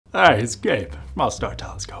Hi, it's Gabe from All-Star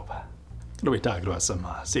Telescope. Gonna be talking about some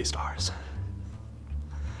sea stars.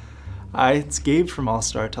 Hi, it's Gabe from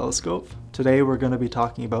All-Star Telescope. Today we're going to be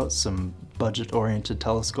talking about some budget-oriented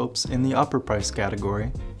telescopes in the upper price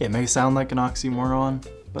category. It may sound like an oxymoron,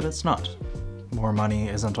 but it's not. More money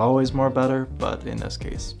isn't always more better, but in this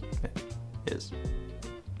case, it is.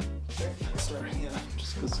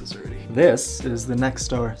 This is the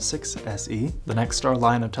NexStar 6 SE. The NexStar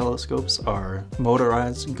line of telescopes are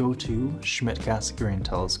motorized go-to Schmidt-Cassegrain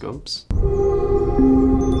telescopes.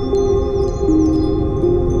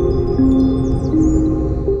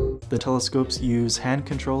 The telescopes use hand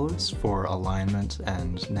controllers for alignment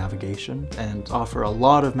and navigation and offer a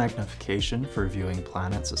lot of magnification for viewing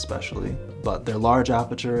planets especially, but their large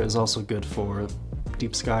aperture is also good for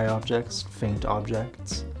deep sky objects, faint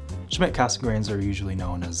objects. Schmidt-Cassegrains are usually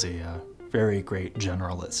known as a very great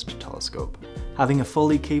generalist telescope. Having a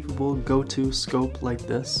fully capable go-to scope like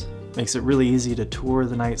this makes it really easy to tour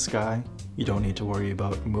the night sky. You don't need to worry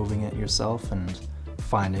about moving it yourself and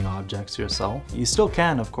finding objects yourself. You still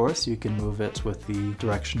can, of course. You can move it with the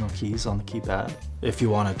directional keys on the keypad. If you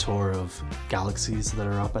want a tour of galaxies that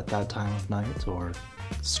are up at that time of night, or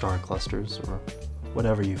star clusters, or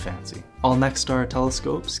whatever you fancy. All NexStar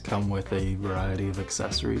telescopes come with a variety of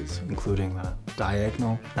accessories, including a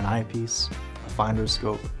diagonal, an eyepiece, a finder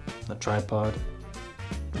scope, a tripod,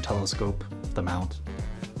 the telescope, the mount,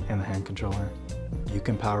 and the hand controller. You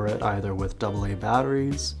can power it either with AA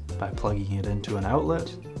batteries by plugging it into an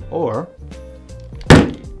outlet, or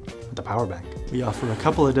with a power bank. We offer a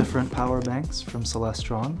couple of different power banks from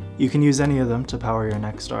Celestron. You can use any of them to power your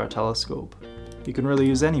NexStar telescope. You can really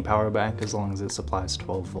use any power bank as long as it supplies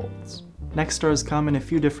 12 volts. NexStars come in a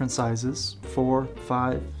few different sizes, 4,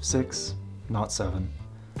 5, 6, not 7,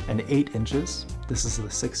 and 8 inches. This is the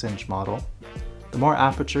 6-inch model. The more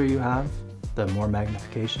aperture you have, the more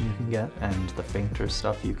magnification you can get and the fainter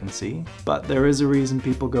stuff you can see. But there is a reason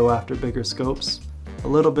people go after bigger scopes. A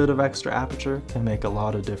little bit of extra aperture can make a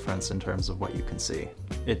lot of difference in terms of what you can see.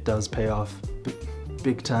 It does pay off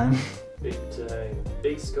big time. Big time.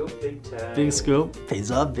 Big scope, big time. Big scope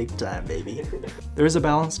pays off big time, baby. There is a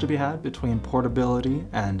balance to be had between portability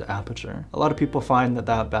and aperture. A lot of people find that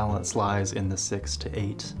that balance lies in the 6 to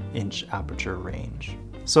 8 inch aperture range.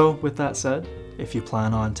 So with that said, if you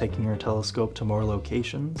plan on taking your telescope to more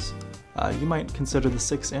locations, you might consider the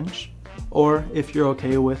 6-inch, or if you're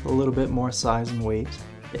okay with a little bit more size and weight,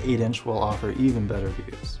 the 8-inch will offer even better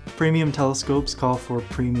views. Premium telescopes call for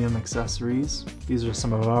premium accessories. These are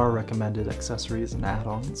some of our recommended accessories and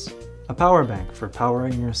add-ons. A power bank for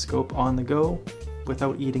powering your scope on the go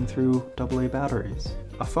without eating through AA batteries.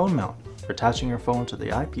 A phone mount for attaching your phone to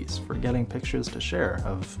the eyepiece for getting pictures to share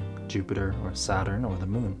of Jupiter or Saturn or the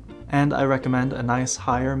moon. And I recommend a nice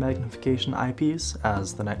higher magnification eyepiece,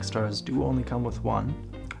 as the NexStars do only come with one.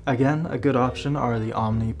 Again, a good option are the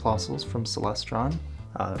Omni Plossels from Celestron.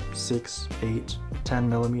 6, 8, 10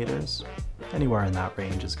 millimeters. Anywhere in that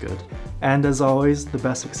range is good. And as always, the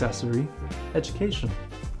best accessory, education.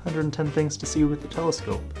 110 things to see with the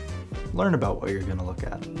telescope. Learn about what you're going to look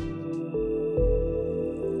at.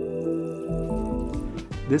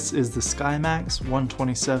 This is the Skymax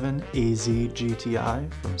 127 AZ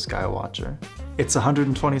GTi from Skywatcher. It's a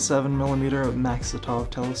 127mm Maksutov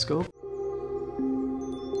telescope.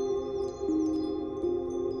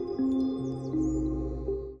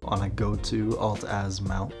 On a go-to Alt-Az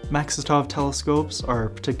mount. Maksutov telescopes are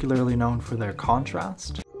particularly known for their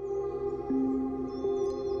contrast.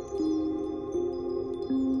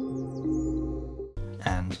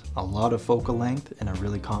 And a lot of focal length in a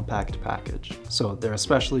really compact package. So they're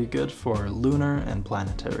especially good for lunar and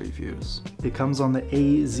planetary views. It comes on the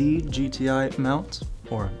AZ GTi mount,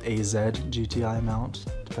 or AZ GTi mount,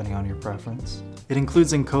 depending on your preference. It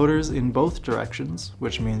includes encoders in both directions,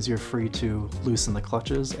 which means you're free to loosen the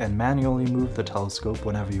clutches and manually move the telescope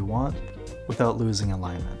whenever you want, without losing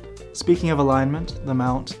alignment. Speaking of alignment, the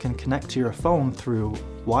mount can connect to your phone through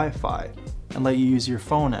Wi-Fi and let you use your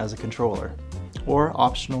phone as a controller. Or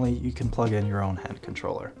optionally, you can plug in your own hand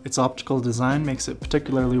controller. Its optical design makes it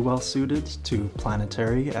particularly well suited to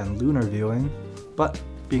planetary and lunar viewing, but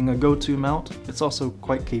being a go-to mount, it's also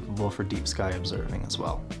quite capable for deep sky observing as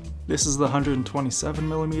well. This is the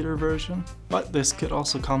 127mm version, but this kit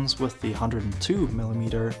also comes with the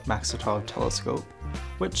 102mm Maksutov telescope,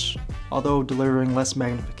 which, although delivering less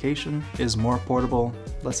magnification, is more portable,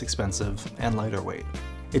 less expensive, and lighter weight.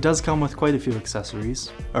 It does come with quite a few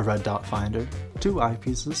accessories: a red dot finder, 2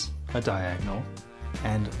 eyepieces, a diagonal,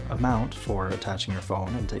 and a mount for attaching your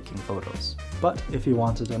phone and taking photos. But if you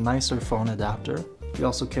wanted a nicer phone adapter, we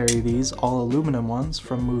also carry these all aluminum ones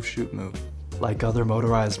from Move Shoot Move. Like other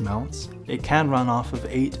motorized mounts, it can run off of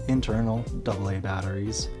 8 internal AA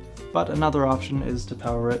batteries, but another option is to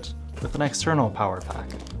power it with an external power pack.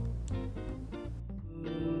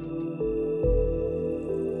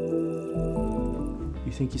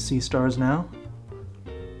 You think you see stars now?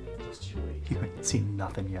 Just you wait. You ain't seen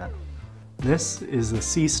nothing yet. This is the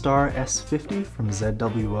SeeStar S50 from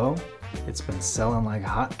ZWO. It's been selling like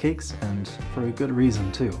hotcakes, and for a good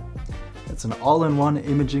reason too. It's an all-in-one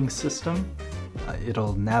imaging system.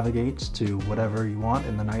 It'll navigate to whatever you want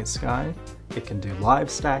in the night sky. It can do live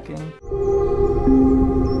stacking.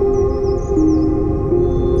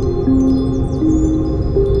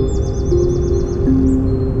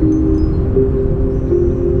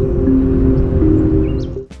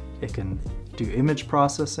 It can do image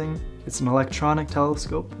processing. It's an electronic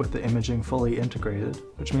telescope with the imaging fully integrated,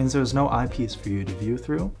 which means there's no eyepiece for you to view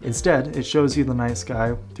through. Instead, it shows you the night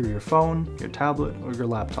sky through your phone, your tablet, or your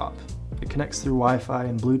laptop. It connects through Wi-Fi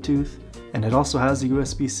and Bluetooth, and it also has a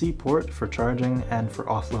USB-C port for charging and for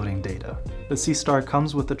offloading data. The SeeStar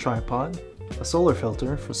comes with a tripod, a solar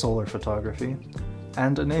filter for solar photography,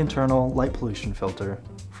 and an internal light pollution filter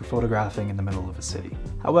for photographing in the middle of a city.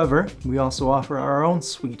 However, we also offer our own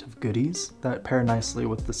suite of goodies that pair nicely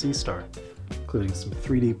with the SeeStar, including some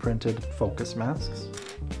 3D printed focus masks,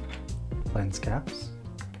 lens caps,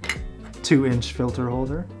 2-inch filter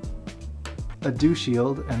holder, a dew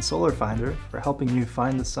shield and solar finder for helping you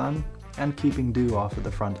find the sun and keeping dew off of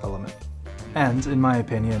the front element. And, in my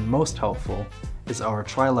opinion, most helpful is our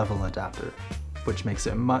tri-level adapter, which makes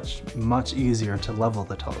it much easier to level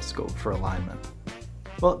the telescope for alignment.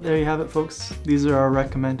 Well, there you have it, folks. These are our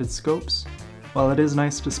recommended scopes. While it is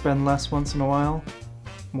nice to spend less once in a while,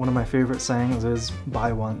 one of my favorite sayings is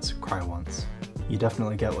buy once, cry once. You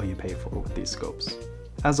definitely get what you pay for with these scopes.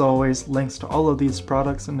 As always, links to all of these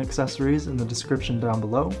products and accessories in the description down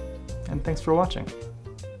below, and thanks for watching.